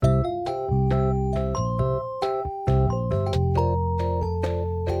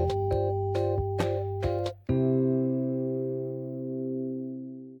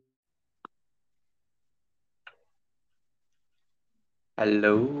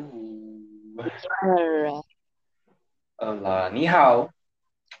Hello，Correct. 你好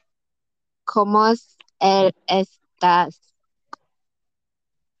 ¿Cómo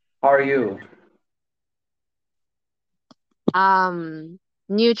estás?，How are you?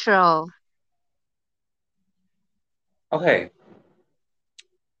 Neutral. Okay,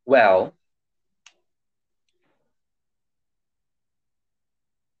 well,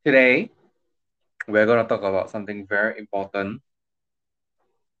 today we're gonna talk about something very important.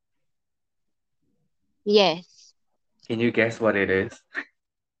 Yes. Can you guess what it is?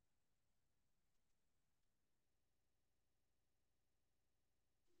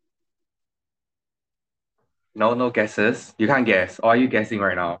 No, no guesses. You can't guess. Or are you guessing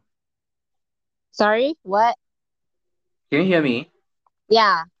right now? Sorry, what? Can you hear me?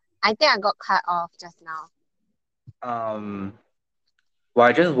 Yeah, I think I got cut off just now. Um, well,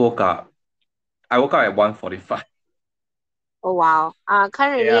 I just woke up. I woke up at 1:45. Oh wow. Yeah.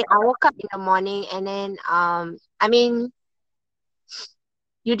 Currently I woke up in the morning and then I mean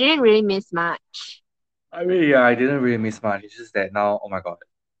you didn't really miss much. I mean, yeah, I didn't really miss much. It's just that now, oh my God,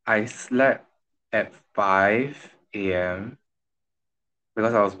 I slept at 5 a.m.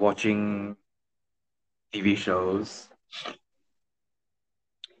 because I was watching TV shows.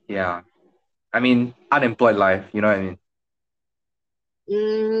 Yeah. I mean, unemployed life, you know what I mean?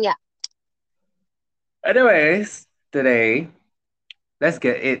 Yeah. Anyways, today, let's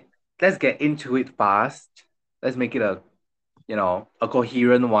get it let's get into it fast. Let's make it a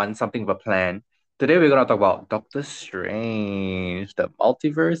coherent one, something of a plan. Today we're gonna talk about Doctor Strange, the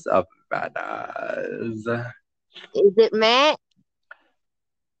multiverse of madness. Is it mad?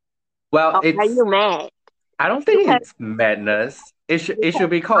 Well, Or are it's you mad? I don't think Because it's madness. It should because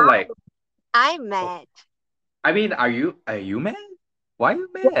be called like I'm mad. I mean, are you mad? Why are you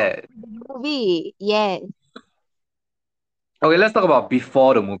Yeah, mad? the movie. Yes. Okay, let's talk about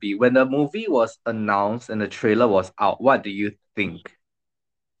before the movie. When the movie was announced and the trailer was out, what do you think?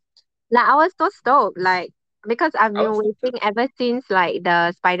 Like I was so stoked, like because I've I been was waiting ever since like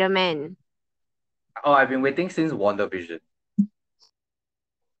the Spider-Man. Oh, I've been waiting since WandaVision.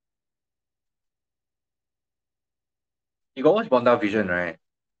 You got watch WandaVision, right?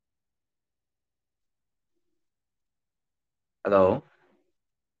 Hello?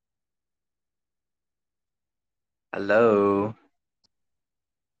 Hello?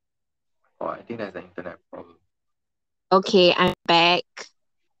 Oh, I think that's an internet problem. Okay, I'm back.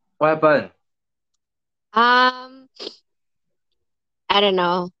 What happened? Um, I don't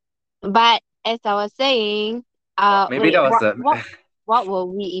know. But as I was saying, Oh, maybe wait, that was what the. what were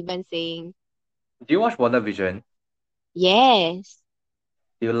we even saying? Do you watch WandaVision? Yes.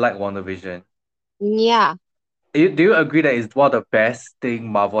 Do you like WandaVision? Yeah. Do you agree that it's one of the best thing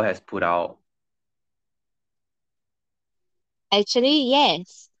Marvel has put out? Actually,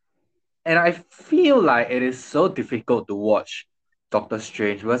 yes. And I feel like it is so difficult to watch Doctor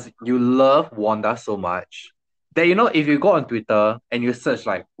Strange because you love Wanda so much that if you go on Twitter and you search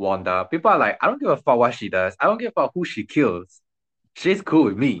like Wanda, people are like, I don't give a fuck what she does. I don't give a fuck who she kills. She's cool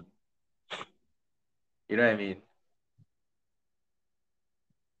with me. You know what I mean?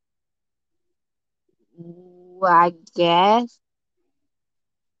 I guess.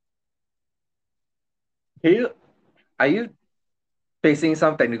 Can you are you facing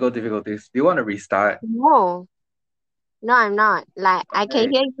some technical difficulties? Do you want to restart? No. No, I'm not. Like I can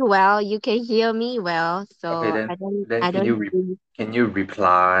Okay. hear you well, you can hear me well, Okay, so then then I can you don't think can you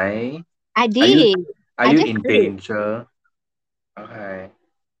reply? I Are you did. are I you just in did. danger? Okay.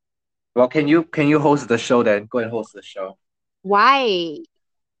 Well, can you host the show then? Go and host the show. Why?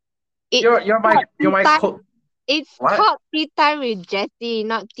 It's You're my called you're tea my time. co It's what? called tea time with Jessie,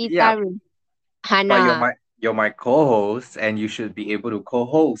 not tea Yeah, time with but you're Hannah. my co-host and you should be able to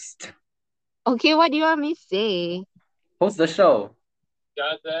co-host. Okay, what do you want me to say? Host the show.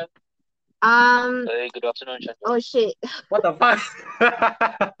 Oh shit. What the fuck?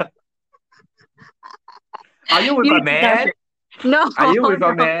 Are you with You a did not man? say. No, Are you with a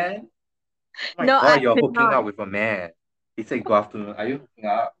no, man? Oh my no, I God, you're did hooking not. up with a man. He said good afternoon. Are you hooking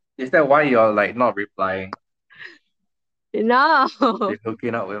up? Is that why you're like not replying? No. You're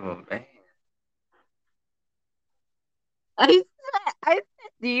hooking up with a man. I said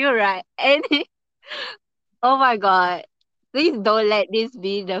to you, right? And oh my god. Please don't let this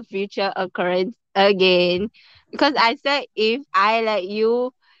be the future occurrence again. Because I said if I let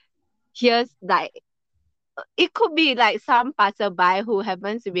you hear like it could be like some passerby who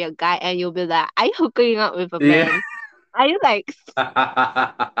happens to be a guy and you'll be like, are you hooking up with a Yeah. man? Are you like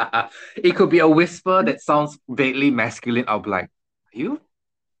It could be a whisper that sounds vaguely masculine. I'll be like, are you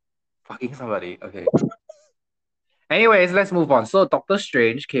fucking somebody? Okay. Anyways, let's move on. So Doctor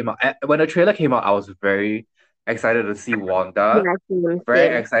Strange came out. When the trailer came out, I was very excited to see Wanda. Yeah, same, Very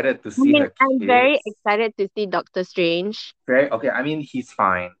same. excited to I see mean, her I'm very kids. excited to see Doctor Strange. Very okay. I mean, he's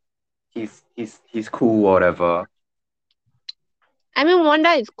fine. He's cool, whatever. I mean,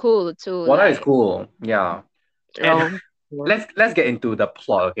 Wanda is cool too. Wanda is Like, cool. Yeah. And oh, yeah. let's get into the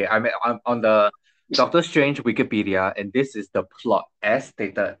plot. Okay, I'm on the Doctor Strange Wikipedia, and this is the plot as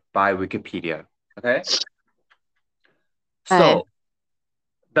stated by Wikipedia. Okay, Uh, so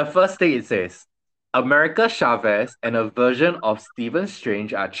the first thing it says, America Chavez and a version of Stephen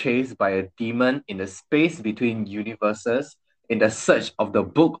Strange are chased by a demon in the space between universes in the search of the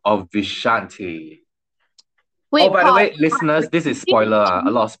Book of Vishanti. Oh, wait, by the Paul. way, listeners, this is spoiler.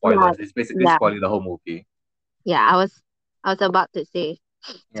 A lot of Yeah, spoilers. It's basically yeah, spoiling the whole movie. yeah. I was about to say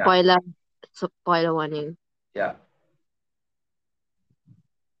Yeah, spoiler, spoiler warning. yeah.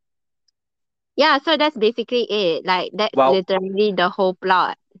 Yeah, so that's basically it. Like, that's Well, literally the whole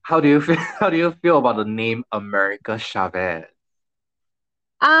plot. how do you feel? How do you feel about the name America Chavez?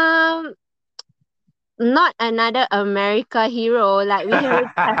 Um, Not another America hero. Like, we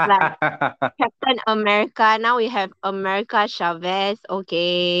already have like Captain America. Now we have America Chavez.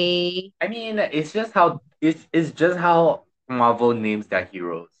 Okay. I mean, it's just how Marvel names their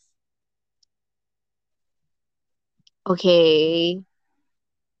heroes. Okay.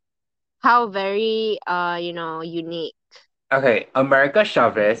 How very unique. Okay, America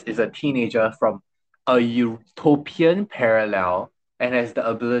Chavez is a teenager from a utopian parallel and has the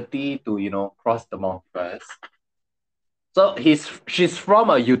ability to, cross the multiverse. So she's from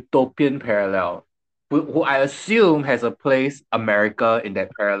a utopian parallel, who I assume has a place America in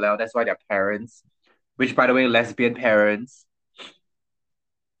that parallel. That's why their parents, which by the way, lesbian parents.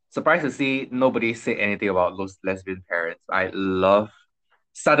 Surprised to see nobody say anything about those lesbian parents. I love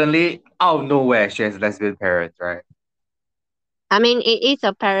suddenly out of nowhere she has lesbian parents, right? I mean, it is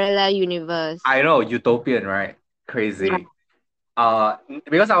a parallel universe. I know, utopian, right? Yeah. Crazy.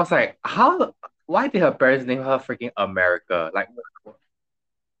 Because I was like, why did her parents name her freaking America? Like,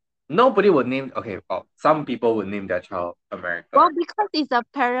 nobody would name, okay, well, some people would name their child Well, America. because it's a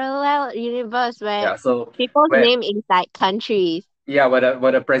parallel universe where Yeah, so people's when, name is like countries. yeah,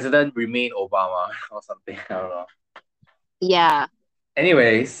 when the president remained Obama or something, I don't know. Yeah.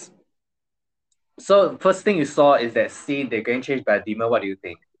 Anyways, so first thing you saw is that scene, they're getting chased by a demon. What do you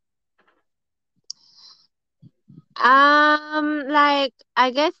think? Like,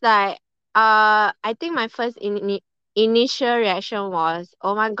 I guess like I think my first initial reaction was,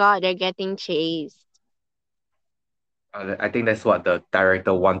 oh my God, they're getting chased. I think that's what the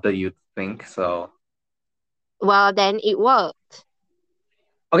director wanted you to think. So, Well, then it worked.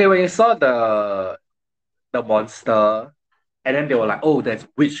 okay, when you saw the monster, and then they were like, "Oh, that's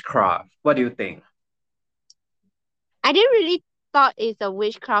witchcraft." What do you think? I didn't really thought it's a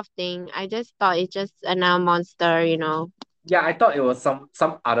witchcraft thing. I just thought it's just another monster. Yeah, I thought it was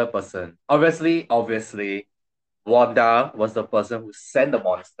some other person. Obviously, Wanda was the person who sent the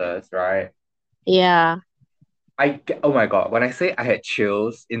monsters, right? Yeah. Oh my god, when I say I had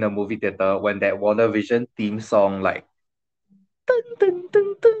chills in the movie theater when that WandaVision theme song like dun, dun,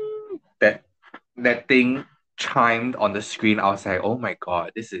 dun, dun, that thing chimed on the screen, I was like, oh my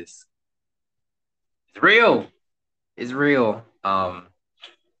god, it's real. It's real.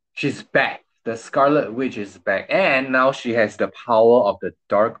 She's back. The Scarlet Witch is back, and now she has the power of the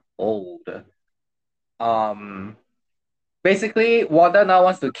Dark Old. Um, Basically, Wanda now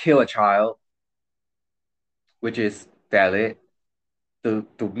wants to kill a child, which is valid to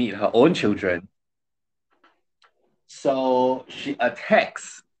meet her own children. So she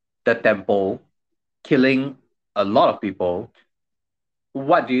attacks the temple, killing a lot of people.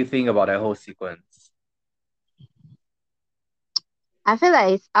 What do you think about that whole sequence? I feel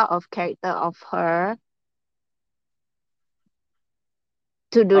like it's out of character of her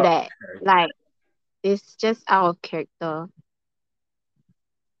to do Oh, that. Like, it's just out of character.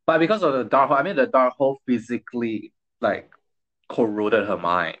 but because of the dark hole, I mean the dark hole physically like corroded her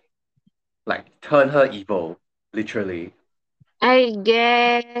mind, like turned her evil, literally. I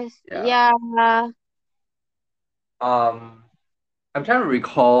guess, Yeah. yeah. Um, I'm trying to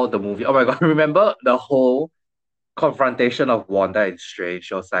recall the movie. Oh my god, remember the whole confrontation of Wanda and Strange?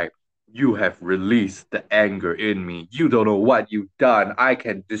 She was like, "You have released the anger in me. You don't know what you've done. I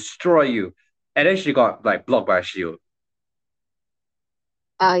can destroy you." And then she got like blocked by a shield.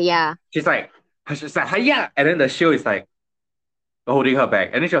 Oh, yeah. She's like, hiya! And then the shield is like holding her back.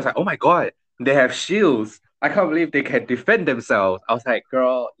 And then she was like, oh my god, they have shields. I can't believe they can defend themselves. I was like,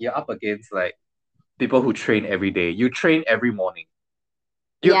 girl, you're up against like people who train every day. You train every morning.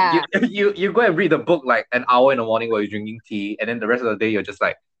 Yeah. You go and read the book like an hour in the morning while you're drinking tea, and then the rest of the day you're just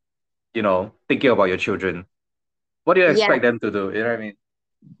like, thinking about your children. What do you Yeah. expect them to do? You know what I mean?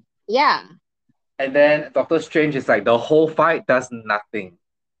 Yeah. And then Doctor Strange is like the whole fight does nothing.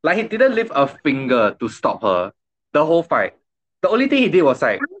 Like he didn't lift a finger to stop her. The whole fight. The only thing he did was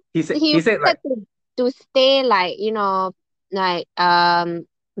like He he said wanted like to stay like, like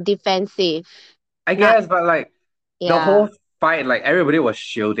defensive. I Not guess, but like the yeah. whole fight, like everybody was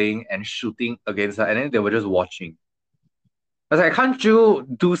shielding and shooting against her, and then they were just watching. I was like, can't you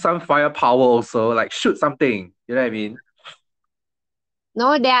do some firepower also? Like shoot something. You know what I mean?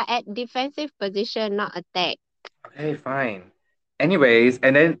 No, they are at defensive position, not attack. Okay, fine. Anyways,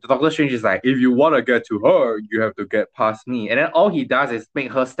 and then Doctor Strange is like, if you want to get to her, you have to get past me. And then all he does is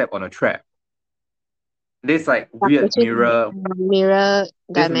make her step on a trap. This like weird Which is mirror, mirror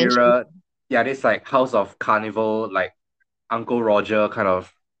this dimension. mirror, yeah, this like House of Carnival, like Uncle Roger kind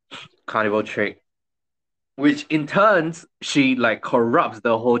of carnival trick, which in turns she like corrupts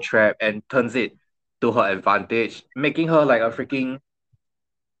the whole trap and turns it to her advantage, making her like a freaking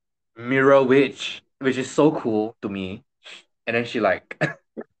mirror witch, which is so cool to me. And then she like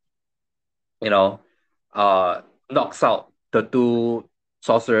you know, uh, knocks out the two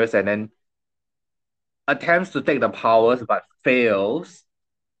sorcerers and then attempts to take the powers but fails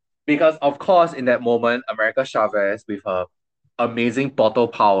because, of course, in that moment, America Chavez with her amazing portal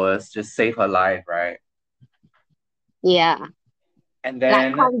powers just saved her life, right? Yeah. And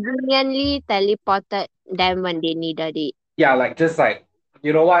Like then, conveniently teleported them when they needed it. yeah, like just like,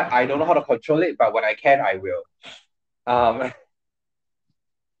 you know what? I don't know how to control it, but when I can, I will. Um,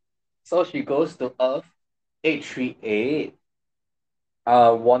 so she goes to Earth 838.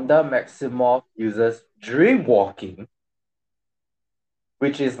 Wanda Maximoff uses dream walking,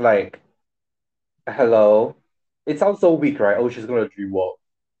 which is like hello. It sounds so weak, right? Oh, she's gonna dream walk.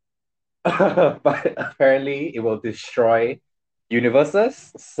 But apparently it will destroy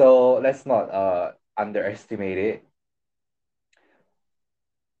universes. So let's not underestimate it.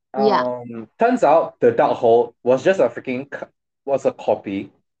 Yeah. Turns out the Dark Hole was just a was a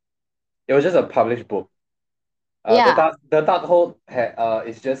copy. It was just a published book. Yeah. The Dark Hole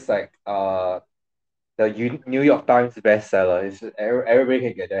is just like the New York Times bestseller. It's just, everybody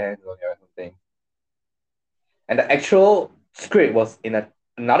can get their hands on it or something. And the actual script was in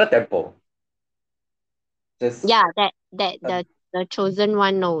another temple. Just Yeah. That the chosen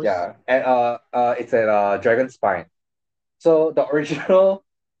one knows. yeah, and it's at Dragon Spine. So the original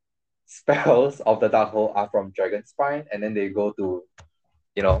spells of the Dark Hole are from Dragon Spine, and then they go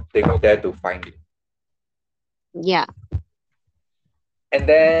there to find it. Yeah. And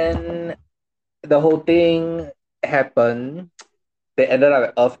then the whole thing happened. They ended up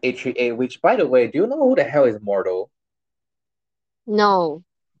at Earth 838, which, by the way, do you know who the hell is Mordo? No.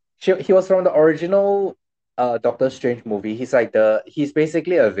 He was from the original Doctor Strange movie. He's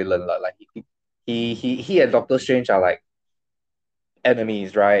basically a villain. Like he and Doctor Strange are like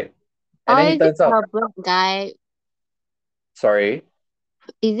enemies, right? And Or then he is it turns out, the black guy? sorry.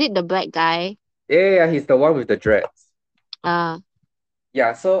 Is it the black guy? Yeah, he's the one with the dreads. Uh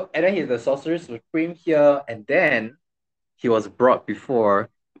Yeah, so and then he's the Sorcerer Supreme here, and then he was brought before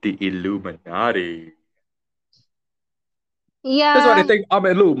the Illuminati. That's why they yeah. think I'm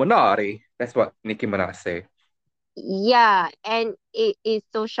Illuminati. That's what Nicki Minaj say. Yeah. And it is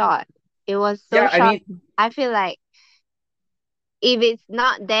so short. It was so Yeah, I short. mean, I feel like if it's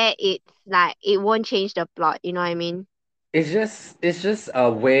not there, it's like it won't change the plot. You know what I mean? it's just a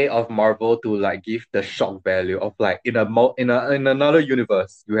way of Marvel to like give the shock value of like in another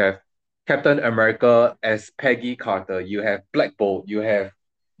universe you have Captain America as Peggy Carter, you have Black Bolt, you have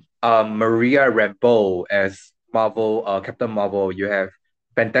Maria Rambeau as Captain Marvel, you have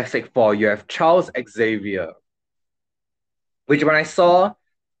Fantastic Four, you have Charles Xavier, which when I saw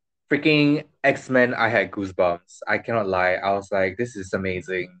freaking X-Men, I had goosebumps. I cannot lie. I was like, this is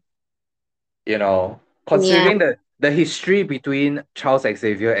amazing. Yeah. Considering the history between Charles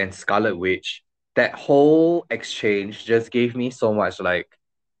Xavier and Scarlet Witch, that whole exchange just gave me so much like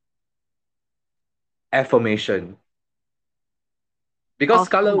affirmation. Because Of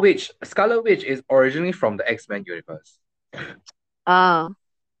what? Scarlet Witch is originally from the X-Men universe. Oh.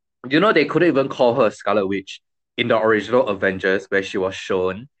 They couldn't even call her Scarlet Witch in the original Avengers where she was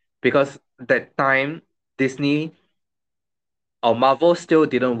shown because that time Disney or Marvel still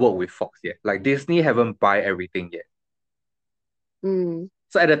didn't work with Fox yet. Like Disney haven't buy everything yet. Mm.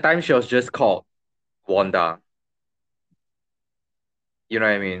 So at the time she was just called Wanda. You know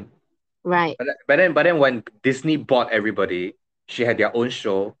what I mean? Right. But then when Disney bought everybody, she had their own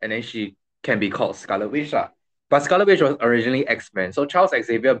show and then she can be called Scarlet Witch lah. But Scarlet Witch was originally X-Men. So Charles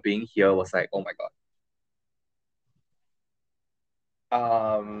Xavier being here was like, oh my god.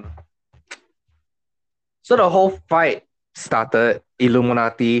 So the whole fight started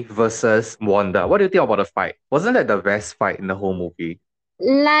Illuminati versus Wanda. What do you think about the fight? Wasn't that the best fight in the whole movie?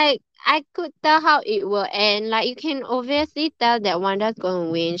 Like I could tell how it will end. Like you can obviously tell that Wanda's gonna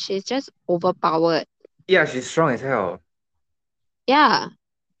win. She's just overpowered. Yeah, she's strong as hell. Yeah.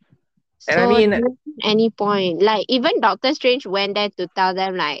 And I So there mean, wasn't any point. Like even Doctor Strange went there to tell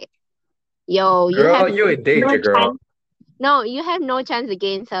them like, yo, you have girl, you in no danger, girl. chance. No, you have no chance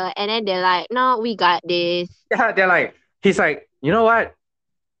against her. And then they're like, no, we got this. Yeah, they're like, he's like, you know what?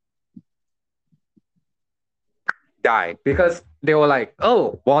 Die. Because they were like,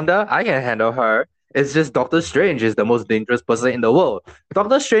 oh, Wanda, I can handle her. It's just Doctor Strange is the most dangerous person in the world.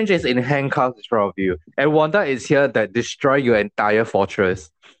 Doctor Strange is in handcuffs in front of you, and Wanda is here that destroy your entire fortress.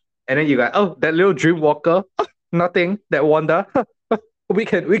 And then you got, oh, that little dream walker, nothing. That Wanda, we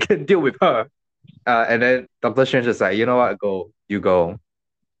can deal with her. And then Doctor Strange is like, you know what, go, you go.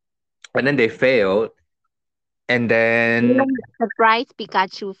 And then they failed, and then Surprise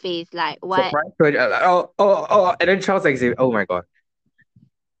Pikachu face. Like what? surprise, and then Charles Xavier, oh my god.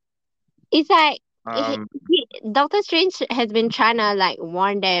 It's like Um, Doctor Strange has been trying to like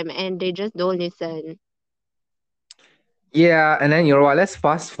warn them and they just don't listen. yeah, and then you know what? Let's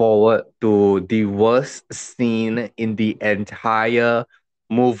fast forward to the worst scene in the entire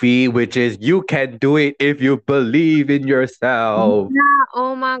movie, which is you can do it if you believe in yourself. Yeah,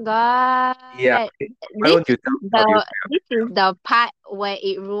 oh my Yeah, god. why This don't you is tell me? the part where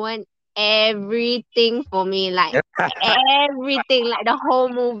it ruined everything for me. Like everything, like the whole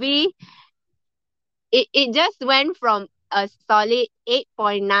movie. It just went from a solid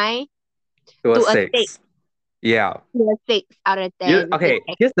 8.9 To a to a 6 six. Yeah. to a 6 out of 10. Okay,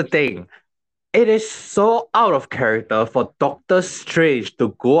 Like, here's the thing. It is so out of character for Doctor Strange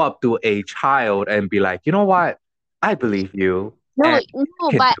to go up to a child and be like, you know what? I believe you no, and you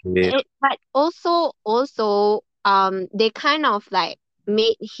no, can but do it. also, they kind of like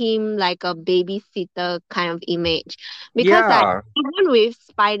made him like a babysitter kind of image because like Yeah. even with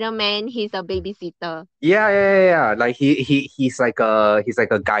Spider-Man, he's a babysitter. Yeah. Like he's like a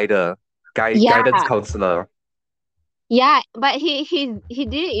guidance Yeah, counselor. yeah, but he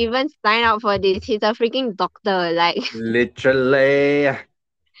didn't even sign up for this. He's a freaking doctor, like Literally.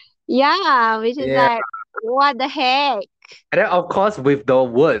 yeah, which is Yeah. like what the heck? And then of course with the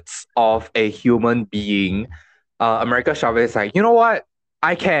words of a human being, America Chavez is like, you know what?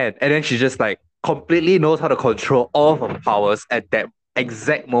 I can. And then she just like completely knows how to control all of her powers at that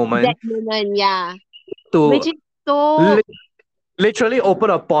exact That moment moment, yeah, which to is so li- literally open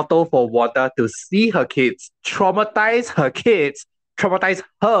a portal for Wanda to see her kids, traumatize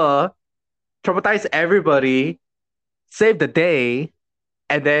her, traumatize everybody, save the day,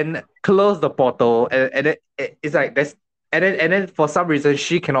 and then close the portal. And it's like this. And then for some reason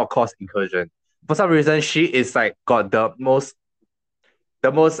she cannot cause incursion. For some reason she is like got the most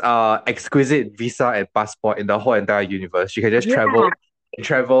exquisite visa and passport in the whole entire universe. She can just yeah,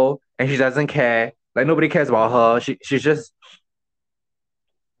 travel, and she doesn't care. Like nobody cares about her. She just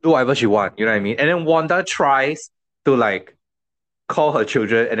do whatever she want. You know what I mean? And then Wanda tries to like call her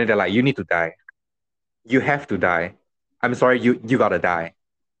children, and then they're like, "You need to die. You have to die. I'm sorry. You gotta die."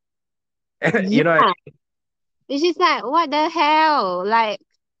 You know? yeah, which is like what the hell? Like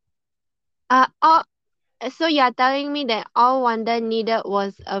all so you're telling me that all Wanda needed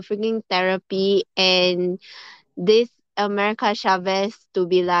was a freaking therapy and this America Chavez to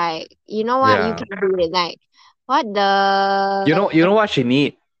be like, you know what, you Yeah. can do it. Like, what You know what she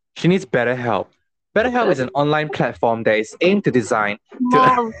need? She needs BetterHelp. BetterHelp is an online platform that is aimed to design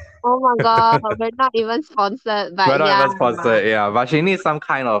to oh, oh my god, we're not even sponsored, we're but not yeah. even sponsored, yeah, but she needs some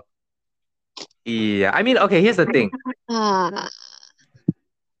kind of yeah. I mean, okay, here's the thing. Ah,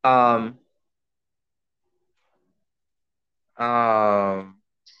 Um um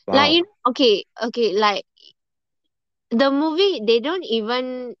like wow. you know, okay, like the movie they don't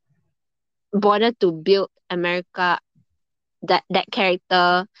even bother to build America that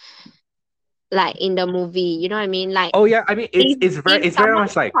character like in the movie. You know what I mean? Like Oh yeah, I mean it's if it's very if it's very someone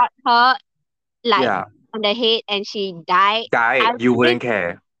much like shot her like yeah, on the head and she died, I died, you wouldn't wouldn't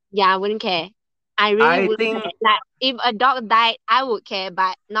care. yeah, I wouldn't care. I really I wouldn't think care. Like if a dog died, I would care,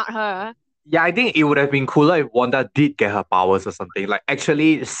 but not her. yeah, I think it would have been cooler if Wanda did get her powers or something. Like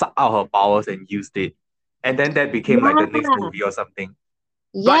actually suck out her powers and used it. And then that became like the next Yeah. movie or something.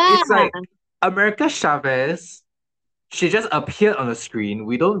 But Yeah. it's like America Chavez, she just appeared on the screen.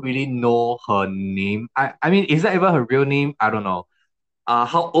 We don't really know her name. I mean, is that even her real name? I don't know.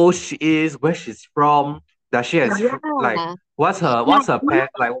 How old she is, where she's from. Does she has like Yeah. what's Like, her you know, pet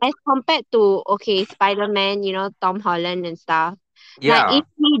like? as compared to, okay, Spider-Man, Tom Holland and stuff. Like, Yeah. if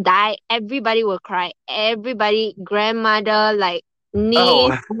he died, everybody will cry. Everybody, grandmother, like,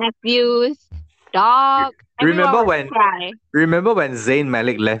 niece, Oh, nephews, dog, everyone remember will when cry. remember when Zayn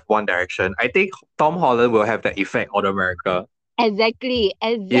Malik left One Direction? I think Tom Holland will have that effect on America. Exactly,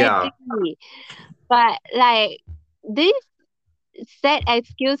 Yeah. exactly. But, like, this sad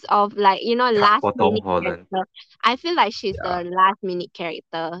excuse of, like, Yeah, last for Tom minute Holland. character, I feel like she's Yeah. the last minute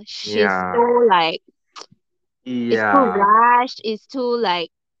character. She's so, Yeah. like, it's too Yeah. rushed, it's too, like,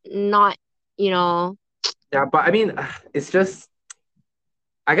 not, you know Yeah, but I mean, it's just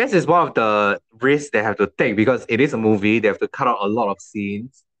I guess it's one of the risks they have to take because it is a movie. They have to cut out a lot of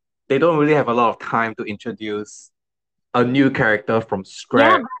scenes. They don't really have a lot of time to introduce a new character from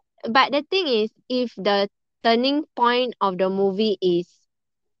yeah, scratch. but the thing is, if the turning point of the movie is,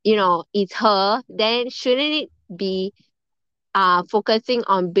 it's her, then shouldn't it be focusing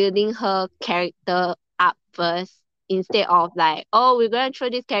on building her character up first, instead of, like, oh, we're gonna throw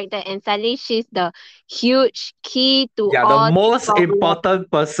this character and suddenly she's the huge key to Yeah, the all the most problems.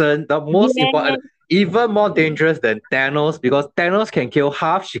 important person, the most Yeah, important, even more dangerous than Thanos because Thanos can kill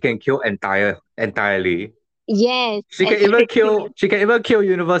half, she can kill entirely. yes, She can even exactly. kill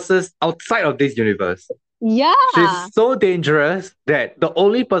universes outside of this universe. Yeah, She's so dangerous that the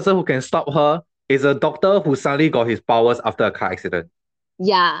only person who can stop her is a doctor who suddenly got his powers after a car accident.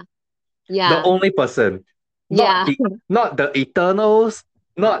 yeah, The yeah, only person, not yeah. the Eternals,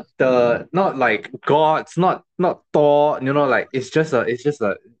 not like gods, not Thor. Like it's just a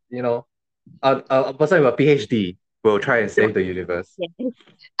you know a person with a PhD will try and save the universe. Yes.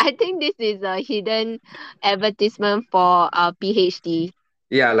 I think this is a hidden advertisement for PhD.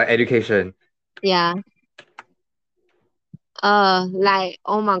 Yeah, like education. Yeah. Like,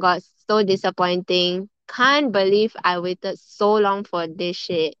 oh my god, so disappointing. Can't believe I waited so long for this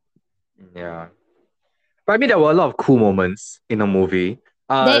shit. Yeah, but I mean there were a lot of cool moments in the movie.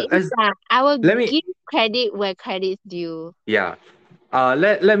 There is As I will let me give credit where credit's due. Yeah.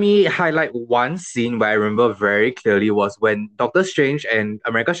 Let me highlight one scene where I remember very clearly was when Doctor Strange and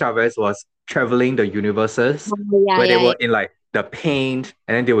America Chavez was traveling the universes, Oh, yeah, where they yeah, yeah. were in like the paint,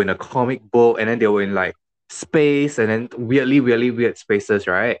 and then they were in a comic book, and then they were in like space, and then weirdly weird spaces,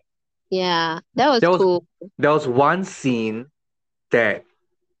 right? Yeah, that was There was cool. there was one scene that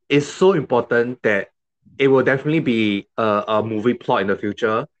is so important that it will definitely be a movie plot in the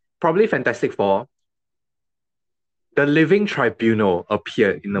future. Probably Fantastic Four. The Living Tribunal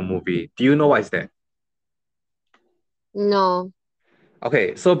appeared in the movie. Do you know what is that? No.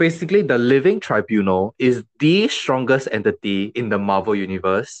 Okay, so basically, the Living Tribunal is the strongest entity in the Marvel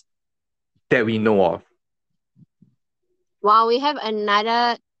universe that we know of. Wow, we have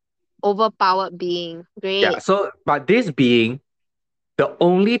another overpowered being. Yeah, Great. so, but this being, the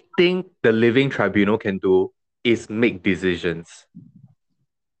only thing the Living Tribunal can do is make decisions.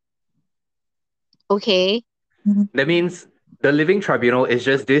 Okay. That means the Living Tribunal is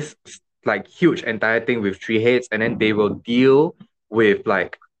just this like huge entire thing with three heads, and then they will deal with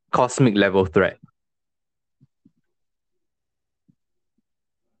like cosmic level threat.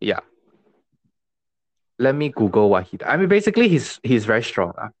 Yeah, let me Google what he. I mean, basically, he's very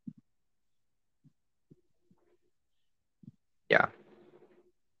strong. Yeah.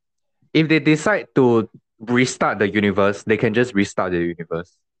 If they decide to restart the universe, they can just restart the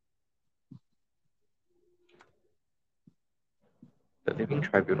universe. The Living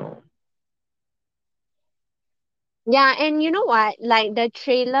Tribunal. Yeah, and you know what? Like, the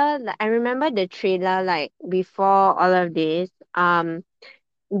trailer, like, I remember the trailer, like, before all of this.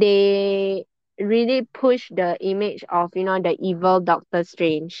 They really push the image of, the evil Doctor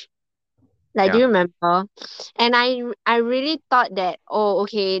Strange. Like, do Yeah. you remember? And I really thought that, oh,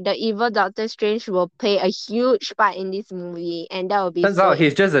 okay, the evil Doctor Strange will play a huge part in this movie, and that will be Turns so. out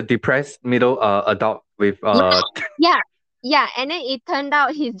he's just a depressed middle adult with Yeah, yeah, yeah. And then it turned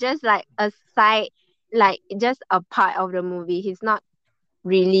out he's just like a side, like, just a part of the movie. He's not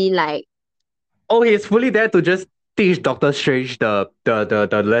really like. oh, he's fully there to just teach Doctor Strange the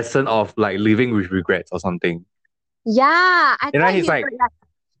lesson of like living with regrets or something. Yeah, I thought He's he like, would like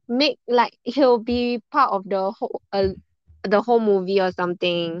make, like, he'll be part of the whole movie or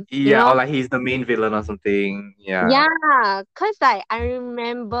something. yeah, or like he's the main villain or something. Yeah. Yeah, cause, like, I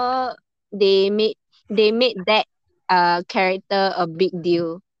remember they made that character a big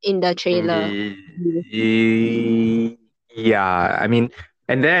deal in the trailer. Yeah, I mean,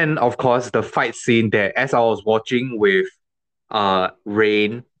 and then of course the fight scene there, as I was watching with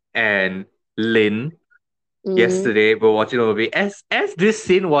Rain and Lin Mm. yesterday, we were watching the movie. As this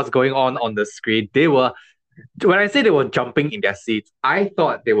scene was going on the screen, they were when I say they were jumping in their seats, I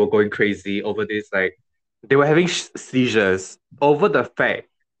thought they were going crazy over this. Like, they were having seizures over the fact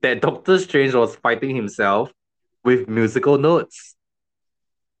that Doctor Strange was fighting himself with musical notes.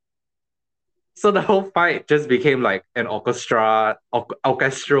 So the whole fight just became like an orchestral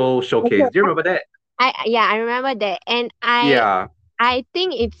showcase. Do you remember that? I remember that, and Yeah. I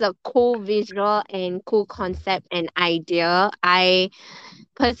think it's a cool visual and cool concept and idea. I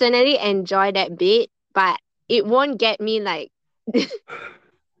personally enjoy that bit, but it won't get me like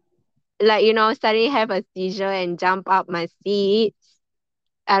suddenly have a seizure and jump up my seat.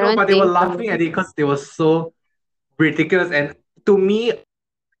 I No, don't but they were think so. laughing at it because they were so ridiculous. And to me,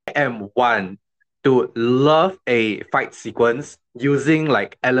 I am one to love a fight sequence using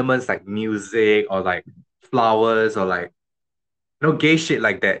like elements like music or like flowers or like gay shit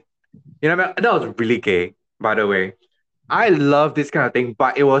like that. You know what I mean? That was really gay, by the way. I love this kind of thing,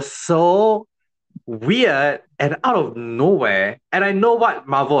 but it was so weird and out of nowhere. And I know what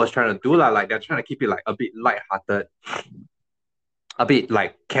Marvel was trying to do, like they're trying to keep it like a bit lighthearted, a bit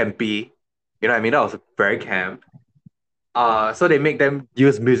like campy. You know what I mean? That was very camp. So they make them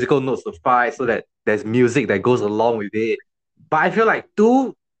use musical notes to fight so that there's music that goes along with it. But I feel like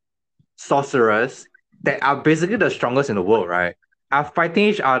two sorcerers that are basically the strongest in the world, right, are fighting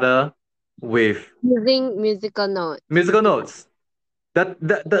each other with Using musical notes. musical notes.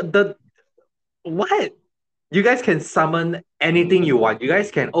 The what? You guys can summon anything you want. You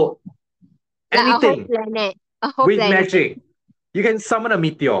guys can Like a whole anything planet. A whole with planet. magic. You can summon a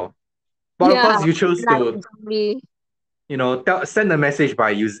meteor. But of Yeah. course you choose Like to, zombie. send a message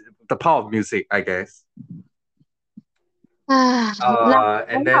by use the power of music, I guess. Like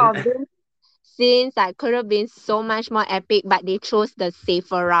And all then of these scenes could have been so much more epic, but they chose the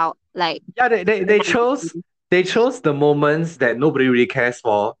safer route. Like yeah, they chose the moments that nobody really cares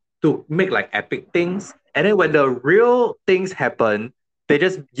for to make like epic things. And then when the real things happen, they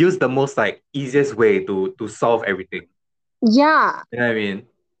just use the most like easiest way to solve everything. yeah, You know what I mean?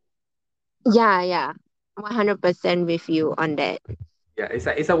 yeah. 100% with you on that. Yeah,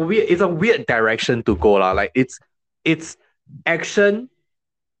 it's a weird direction to go lah. Like it's action,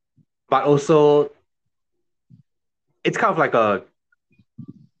 but also it's kind of like a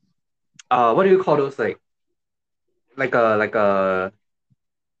what do you call those, like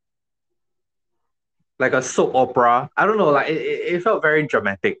a soap opera. I don't know, like it felt very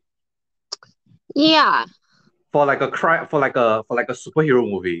dramatic Yeah, for like a cry for like a superhero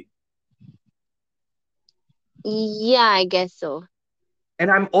movie. yeah, I guess so.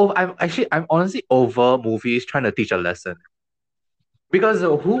 And I'm honestly over movies trying to teach a lesson. Because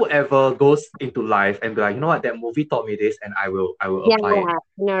whoever goes into life and be like, you know what, that movie taught me this and I will Yeah, apply it.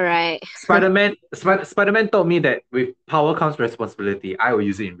 no, right. Spider-Man taught me that with power comes responsibility. I will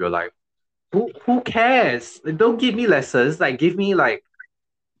use it in real life. Who cares? Don't give me lessons. Like give me like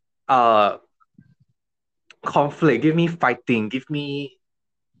uh conflict. Give me fighting. Give me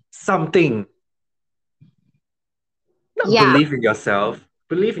something. Not Yeah, believe in yourself.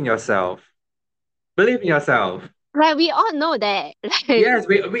 Believe in yourself. Believe in yourself. right. We all know that. Like, Yes,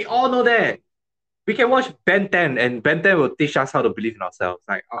 we all know that. We can watch Ben 10 and Ben 10 will teach us how to believe in ourselves.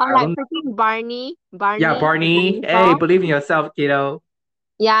 Like or I like don't. freaking Barney, Yeah, Barney, the Barney. Hey, dinosaur. believe in yourself, kiddo.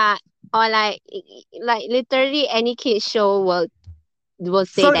 Yeah, or like literally any kid show will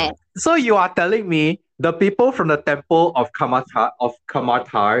say So that. so you are telling me the people from the temple of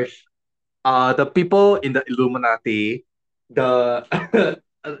Kamartaj, the people in the Illuminati, the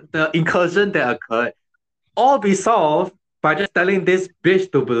the incursion that occurred, all be solved by just telling this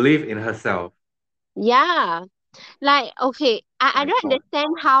bitch to believe in herself. Yeah, like okay, I My don't God.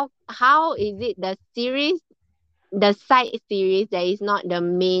 understand how is it the series, the side series that is not the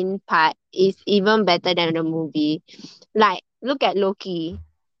main part is even better than the movie. Like look at Loki.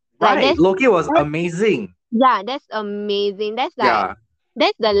 Like Right. Loki was that's amazing. yeah, that's amazing. Yeah.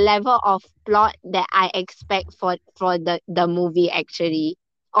 That's the level of plot that I expect for the movie actually,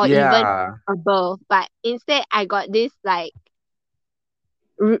 or even Yeah. above. But instead, I got this like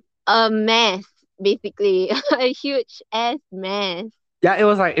a mess, basically a huge ass mess. Yeah, it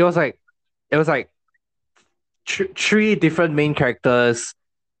was like three different main characters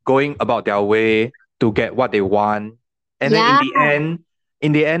going about their way to get what they want. And then in Yeah,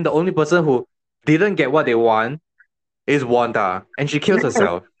 the end, the only person who didn't get what they want is Wanda, and she kills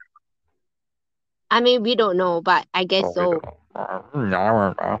herself. I mean we don't know, but I guess Oh, we so. don't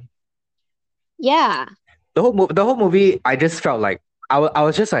know. Yeah, The whole movie, I just felt like I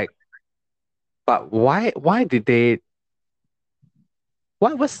was just like, but why did they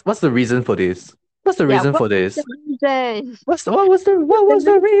what's the reason for this? What's the yeah. reason What for was the this? reason? What was the The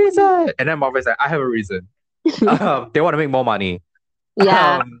reason? reason. And then Marvel's like, I have a reason. They want to make more money.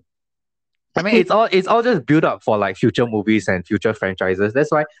 Yeah. Um, I mean, it's all just built up for like future movies and future franchises.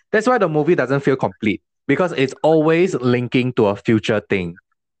 That's why the movie doesn't feel complete because it's always linking to a future thing.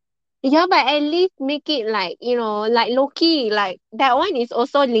 Yeah, but at least make it like, like Loki, like that one is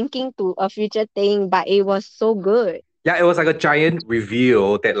also linking to a future thing, but it was so good. Yeah, it was like a giant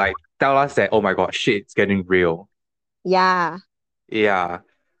reveal that like tell us that oh my god, shit, it's getting real. Yeah. Yeah.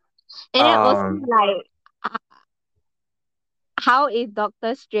 And then also Um, like h- how is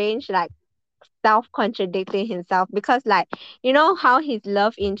Doctor Strange like self-contradicting himself? Because like, how his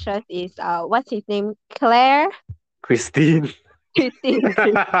love interest is what's his name? Claire? Christine, Christine.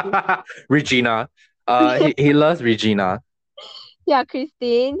 Regina. He loves Regina. Yeah,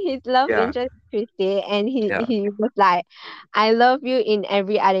 Christine. His love Yeah, interest is Christine, and he yeah. he was like, "I love you in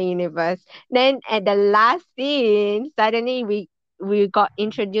every other universe." Then at the last scene, suddenly we got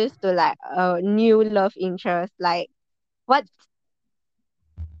introduced to like a new love interest. Like what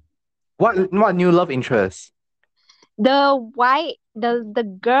What new love interest? the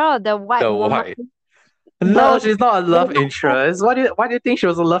girl, the white The woman, white. No, the she's not a the love white hair. interest. Why do you think she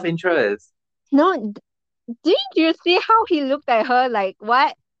was a love interest? No, didn't you see how he looked at her like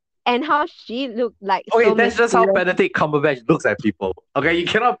what, and how she looked like Okay, so that's just how mysterious. Benedict Cumberbatch looks at people. Okay, you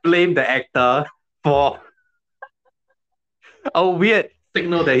cannot blame the actor for a weird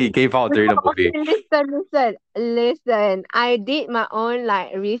signal that he gave out No, during the movie. okay, listen. I did my own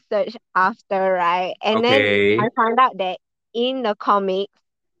like research after, right? And then I Okay. found out that in the comics,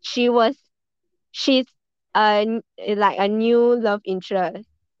 she was she's like a new love interest,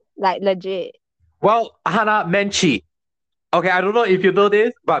 like legit. Well, Hannah, men cheat. Okay, I don't know if you know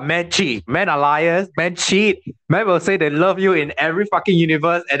this, but men cheat. Men are liars. Men cheat. Men will say they love you in every fucking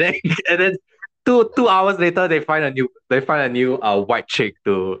universe, and then and then two hours later they find a new white chick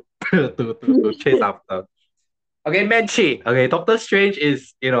to to chase after. Okay, men cheat. Okay, Doctor Strange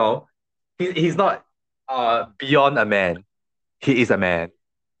is he's not beyond a man. He is a man.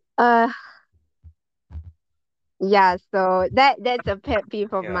 Uh, yeah. So that's a pet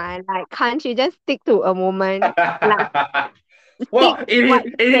peeve of Yeah. mine. Like, can't you just stick to a woman? Like, stick Well, to what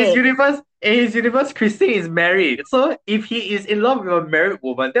you say. in his universe, Christine is married. So if he is in love with a married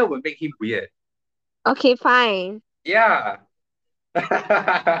woman, that would make him weird. Okay, fine. Yeah.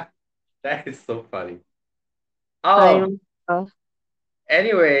 That is so funny. I Um, don't know.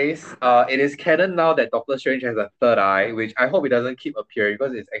 anyways, it is canon now that Doctor Strange has a third eye, which I hope it doesn't keep appearing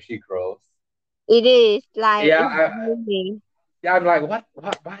because it's actually gross. It is like Yeah, it's really. yeah, I'm like,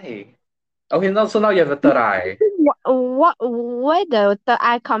 why? Okay, so now you have a third eye. Where the third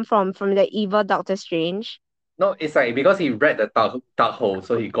eye come from? From the evil Doctor Strange? No, it's like because he read the dark hole,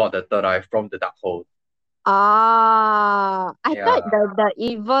 so he got the third eye from the dark hole. Ah, I thought Yeah. the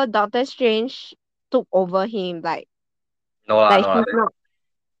evil Doctor Strange took over him. No lah, Like no lah. he's not.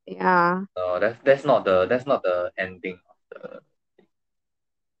 Yeah. No, that's not the ending of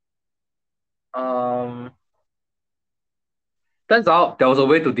the turns out there was a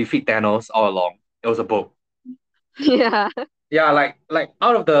way to defeat Thanos all along. It was a book. Yeah. Yeah, like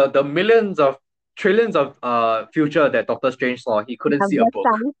out of the millions of trillions of future that Doctor Strange saw, he couldn't see a book.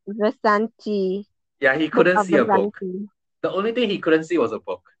 Vasanti. Yeah, he Book couldn't of see a book. Vasanti. The only thing he couldn't see was a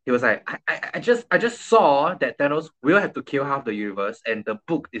book. He was like, I just saw that Thanos will have to kill half the universe, and the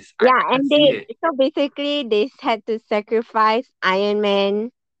book is I Yeah, can't and see they it. so basically they had to sacrifice Iron Man,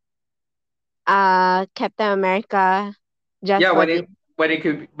 Captain America, just Yeah, for when this.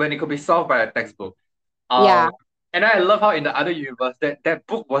 it could be solved by a textbook. Yeah. And I love how in the other universe that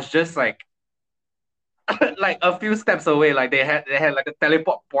book was just like like a few steps away. Like they had like a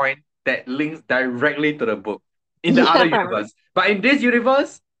teleport point that links directly to the book in the other Yeah. universe. But in this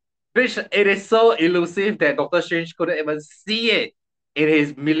universe, which it is so elusive that Doctor Strange couldn't even see it in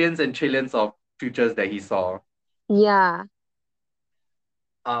his millions and trillions of futures that he saw. Yeah.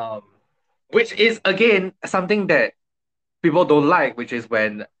 Um, which is again something that people don't like, which is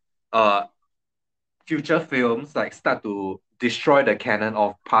when uh future films like start to destroy the canon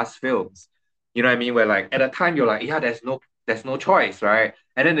of past films. You know what I mean? Where like at the time you're like, yeah, there's no choice, right?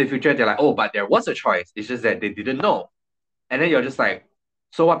 And then in the future they're like, oh, but there was a choice. It's just that they didn't know. And then you're just like,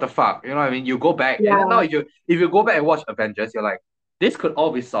 so what the fuck? You know what I mean? You go back, and then now Yeah. if you go back and watch Avengers, you're like, this could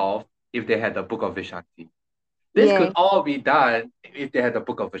all be solved if they had the Book of Vishanti. This could Yeah. all be done if they had the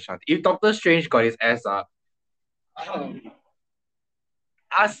Book of Vishanti. If Doctor Strange got his ass up, um,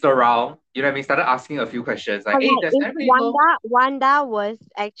 asked around, you know what I mean? Started asking a few questions like, But hey, like does if anybody know? Wanda was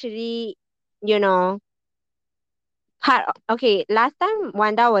actually, you know, okay, last time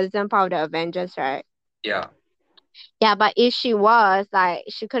Wanda wasn't part of the Avengers, right? Yeah. Yeah, but if she was, like,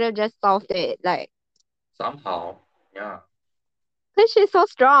 she could have just solved it. Like, somehow. Yeah. Because she's so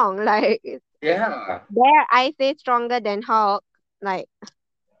strong. Like, Yeah. there I say stronger than Hulk. Like,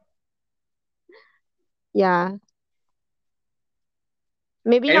 yeah.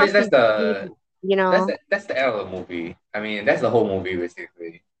 Maybe not Anyways, physically, you know. that's the end of the movie. I mean, that's the whole movie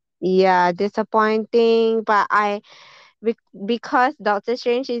basically. Yeah, disappointing. But because Doctor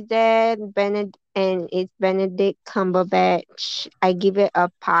Strange is there, and it's Benedict Cumberbatch, I give it a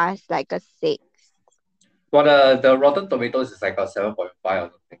pass, like a 6. But the Rotten Tomatoes is like a 7.5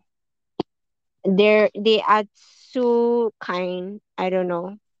 or something. They are too kind. I don't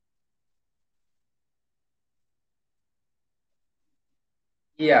know.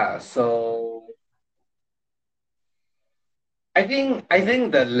 Yeah, so I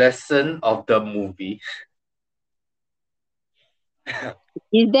think the lesson of the movie.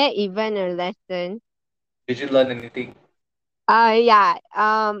 Is there even a lesson? Did you learn anything? Yeah.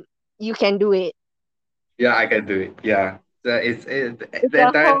 You can do it. Yeah, I can do it. Yeah. It's The a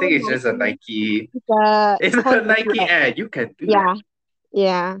entire whole thing is just a Nike. Nike. It's a It's whole a Nike Nike rap. ad. You can do it. Yeah.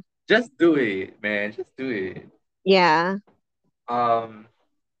 Yeah. Just do it, man. Just do it. Yeah. Um,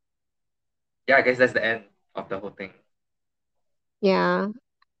 yeah, I guess that's the end of the whole thing. Yeah.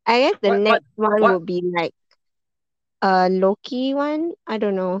 I guess the What what next one what would be like a Loki one. I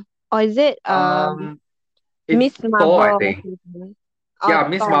don't know. Or is it um it's Miss Thor, I Marvel or think. something? Or Yeah,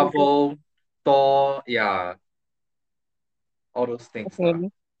 Miss Thor, is it? Marvel, Thor, yeah, all those things lah.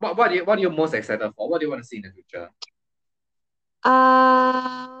 Okay. What are you most excited for? What do you want to see in the future?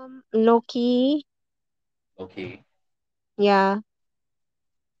 Loki. Okay. Yeah.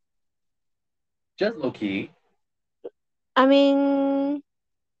 Just Loki. I mean,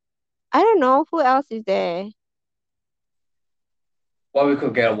 I don't know who else is there. Well, we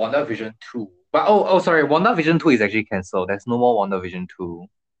could get a WandaVision 2. But sorry, WandaVision 2 is actually cancelled. There's no more WandaVision 2.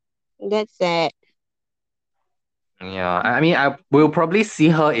 That's sad. Yeah, I mean, I will probably see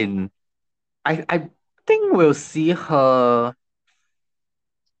her in. I think we'll see her.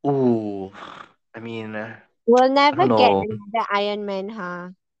 Oh, I mean, We'll I don't never get know. another Iron Man,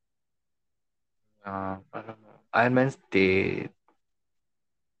 huh? I don't know. Iron Man's dead.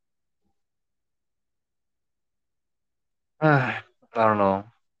 I don't know.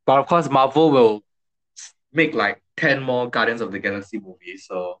 But of course, Marvel will make like 10 more Guardians of the Galaxy movies.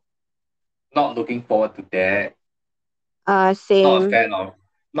 So, not looking forward to that. Not a Same. fan of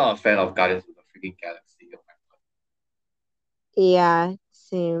not a fan of Guardians of the freaking Galaxy. Oh my God. Yeah,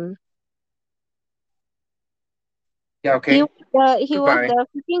 same. Yeah, okay. He was Goodbye. the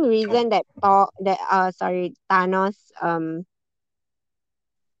freaking Oh, reason that Thanos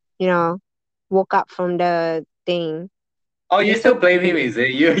you know woke up from the thing. oh, you He's so still blame him, is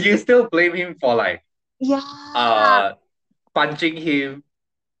it? You still blame him for like yeah. uh punching him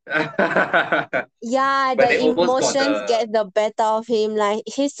Yeah, when the they almost got emotions the get the better of him. Like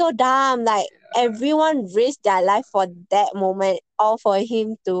he's so dumb. Like everyone risked their life for that moment, all for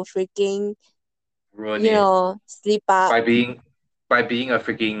him to freaking, ruin it sleep up. by being a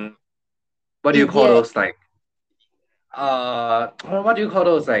freaking, what do you call Idiot. those, like what do you call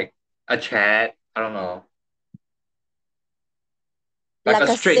those, like a chat? I don't know. Like a Like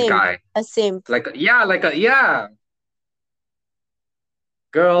a straight simp. guy. A simp. Like a yeah.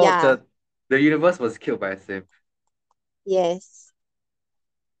 Girl, Yeah. the universe was killed by a simp. Yes.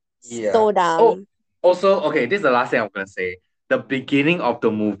 Yeah. So Oh, dumb. also, okay, this is the last thing I'm gonna say. The beginning of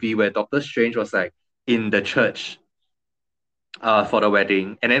the movie where Doctor Strange was like in the church for the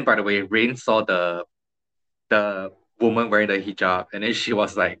wedding. And then by the way, Rain saw the woman wearing the hijab and then she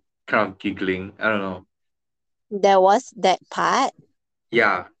was like kind of giggling. I don't know. There was that part.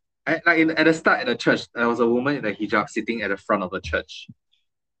 Yeah. At the start at the church, there was a woman in the hijab sitting at the front of the church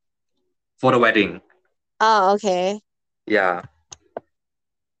for the wedding. Oh, okay. Yeah.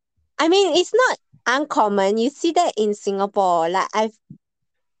 I mean, it's not uncommon. You see that in Singapore. Like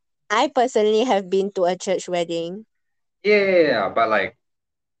I personally have been to a church wedding. Yeah, but like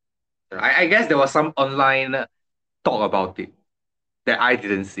I guess there was some online talk about it that I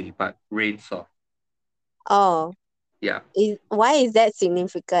didn't see, but Rain saw. Oh, Yeah. why is that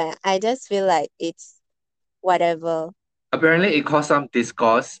significant? I just feel like it's whatever. Apparently it caused some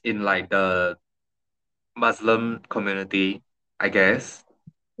discourse in like the Muslim community, I guess.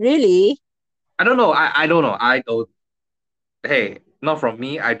 Really? I don't know. I don't know. I don't. Hey, not from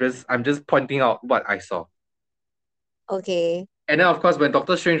me. I'm just pointing out what I saw. Okay. And then of course when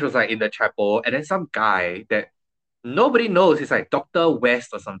Doctor Strange was like in the chapel, and then some guy that nobody knows, he's like Doctor West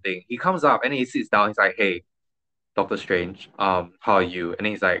or something. He comes up and he sits down. He's like, "Hey, Doctor Strange, how are you?" And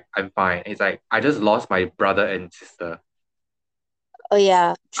then he's like, "I'm fine." He's like, "I just lost my brother and sister." Oh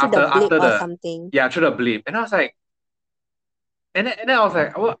yeah, through the blip after or the something. through the blip. And I was like, and then I was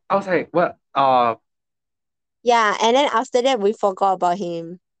like, what? I was like, what? Yeah, and then after that we forgot about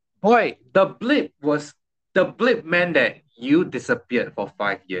him. Boy, the blip meant that you disappeared for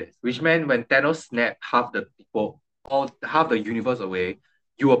 5 years, which meant when Thanos snapped half the people or half the universe away,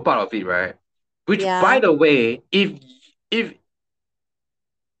 you were part of it, right? Which, by Yeah. the way, if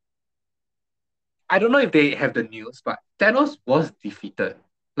I don't know if they have the news, but Thanos was defeated.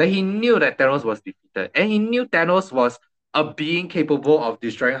 Like he knew that Thanos was defeated, and he knew Thanos was a being capable of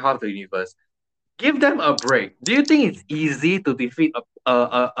destroying half the universe. Give them a break. Do you think it's easy to defeat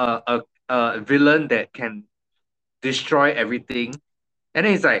a villain that can destroy everything? And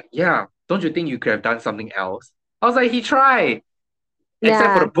then he's like, yeah, don't you think you could have done something else? I was like, he tried,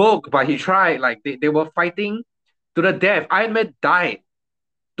 except for Yeah. the book, but he tried. Like they were fighting to the death. Iron Man died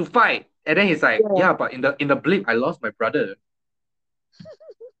to fight. And then he's like, Yeah. yeah, but in the blip, I lost my brother.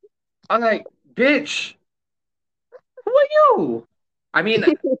 I'm like, bitch, who are you? I mean,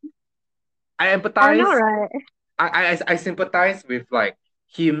 I I know, empathize. right? I sympathize with like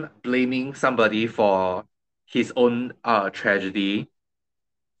him blaming somebody for his own tragedy.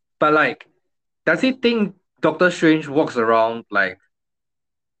 But like, does he think Doctor Strange walks around like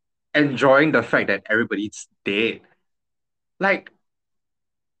enjoying the fact that everybody's dead? Like,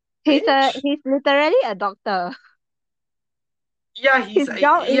 bitch. He's literally a doctor. Yeah, His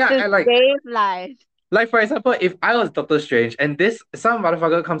job is to and like save lives. for example, if I was Doctor Strange and this some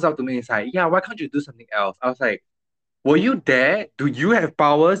motherfucker comes up to me and is like, yeah, why can't you do something else? I was like, were you there? Do you have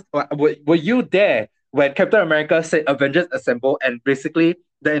powers? Were you there when Captain America said Avengers Assemble and basically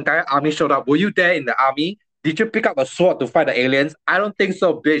the entire army showed up? Were you there in the army? Did you pick up a sword to fight the aliens? I don't think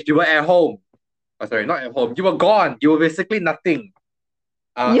so, bitch. You were at home. Oh, sorry, not at home. You were gone. You were basically nothing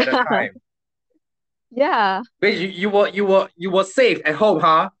at the Yeah, time. yeah, Bitch, you were safe at home,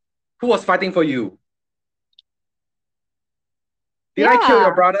 huh? Who was fighting for you? Did I kill yeah.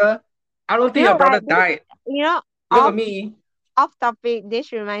 your brother? I don't think You your know brother what? died. Look at Off me. off topic.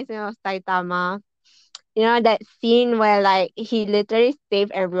 This reminds me of Saitama. You know that scene where like he literally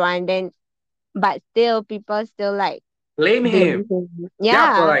saved everyone, then but still people still like Blame blame him. him. Yeah,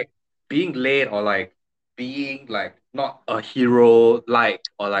 for Yeah, like being late or like being like not a hero, like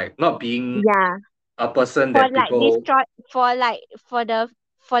or like not being yeah. a person For that like people. destroy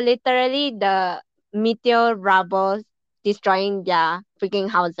for literally the meteor rubble destroying their freaking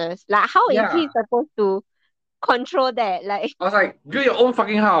houses. Like how is he Yeah, supposed to control that? Like I was like, build your own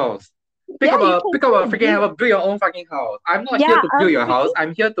fucking house. Pick yeah, up you a can pick up a just freaking build hammer, build your own fucking house. I'm not here yeah, to a build your house. freaking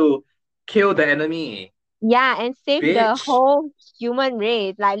I'm here to kill the enemy, yeah, and save the bitch. whole human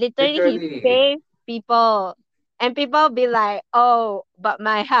race. Like literally he Literally. saved people. And people be like, oh, but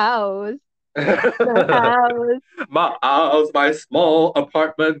my house, my house. My house, my small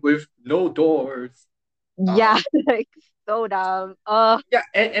apartment with no doors. Yeah, Um, like so dumb. yeah,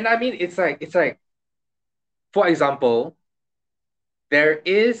 and I mean it's like for example, there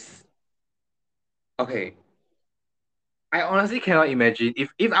is okay. I honestly cannot imagine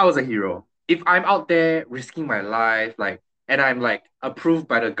if I was a hero, if I'm out there risking my life, like, and I'm like approved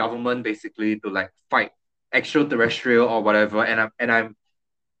by the government basically to like fight extraterrestrial or whatever, and I'm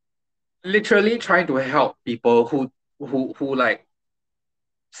literally trying to help people who like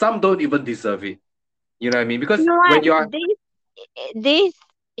some don't even deserve it. You know what I mean? You Because know when what? you are This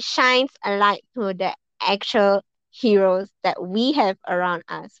shines a light to the actual heroes that we have around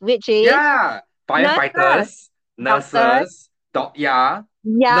us, which is yeah, nurses, firefighters, doctors. nurses, yeah,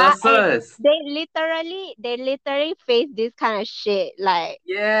 Yeah, and nurses. they literally face this kind of shit. Like,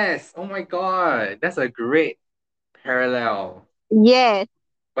 Yes. Oh my God, that's a great parallel. yes,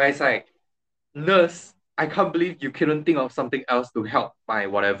 But it's like, nurse, I can't believe you couldn't think of something else to help my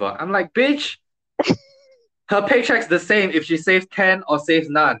whatever. I'm like, bitch, her paycheck's the same if she saves 10 or saves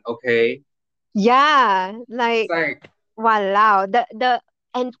none, okay? yeah, It's like like, wow, the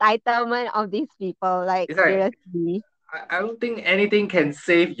entitlement of these people, like it's like, seriously, I don't think anything can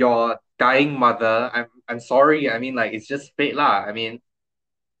save your dying mother. I'm sorry. I mean, like, it's just fate lah. I mean,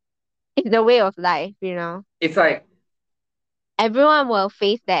 it's the way of life, you know. it's like, Everyone will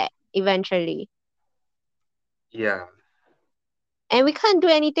face that eventually. yeah. And we can't do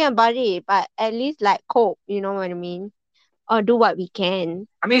anything about it, but at least like cope, you know what I mean? Or do what we can.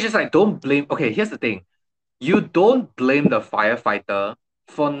 I mean, it's just like, don't blame. Okay, here's the thing. You don't blame the firefighter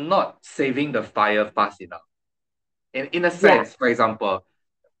for not saving the fire fast enough. In a Yeah. sense, for example,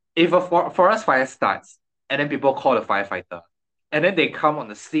 if a forest fire starts and then people call the firefighter and then they come on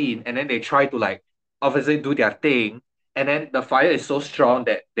the scene and then they try to like obviously do their thing and then the fire is so strong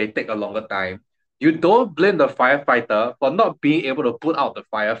that they take a longer time, You don't blame the firefighter for not being able to put out the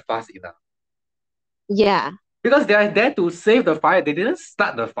fire fast enough. Yeah. Because they are there to save the fire. They didn't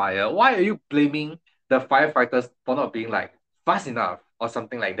start the fire. Why are you blaming the firefighters for not being like fast enough or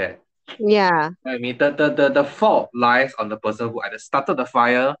something like that? Yeah. You know what I mean, the fault lies on the person who either started the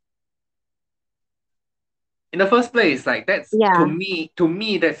fire in the first place. Like that's Yeah. to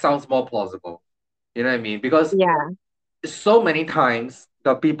me that sounds more plausible. You know what I mean? Because Yeah. so many times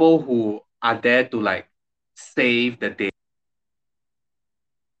the people who are there to like save the day.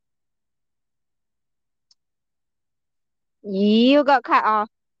 You got cut off.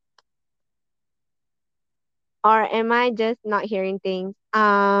 Or am I just not hearing things?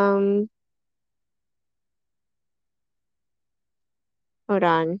 Hold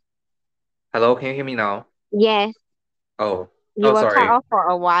on. Hello, can you hear me now? Yes, Oh, you oh, were cut sorry. off for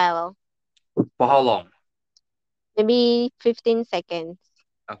a while. For how long? Maybe 15 seconds.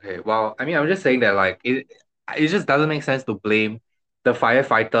 Okay, well, I mean, I'm just saying that like it just doesn't make sense to blame the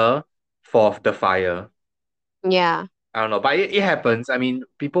firefighter for the fire. Yeah. I don't know, but it happens. I mean,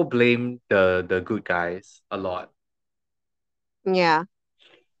 people blame the good guys a lot. Yeah.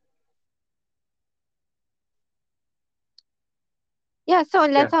 Yeah, so Yeah.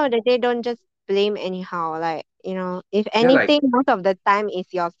 let's how that they don't just blame anyhow. Like, if Yeah, like anything, most of the time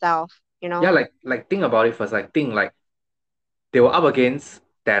is yourself, you yeah, know? like think about it first. Like think like they were up against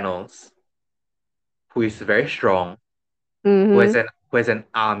Thanos, who is very strong, Mm-hmm. who has an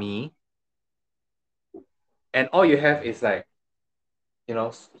army, and all you have is like,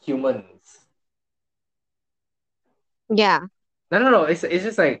 humans. Yeah. No. It's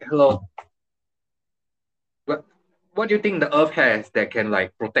just like, hello, what what do you think the Earth has that can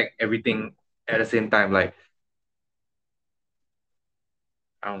like protect everything at the same time? Like,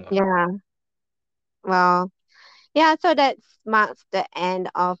 I don't know. Yeah. Well, yeah, so that marks the end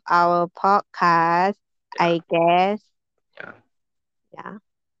of our podcast, Yeah, I guess. yeah. Yeah.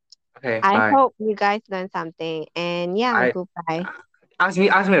 Okay, I bye. hope you guys learned something. And yeah, I goodbye. ask me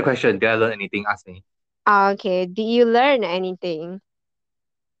a question. Did I learn anything? Ask me. Okay. Did you learn anything?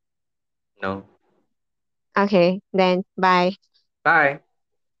 No. Okay, then bye. Bye.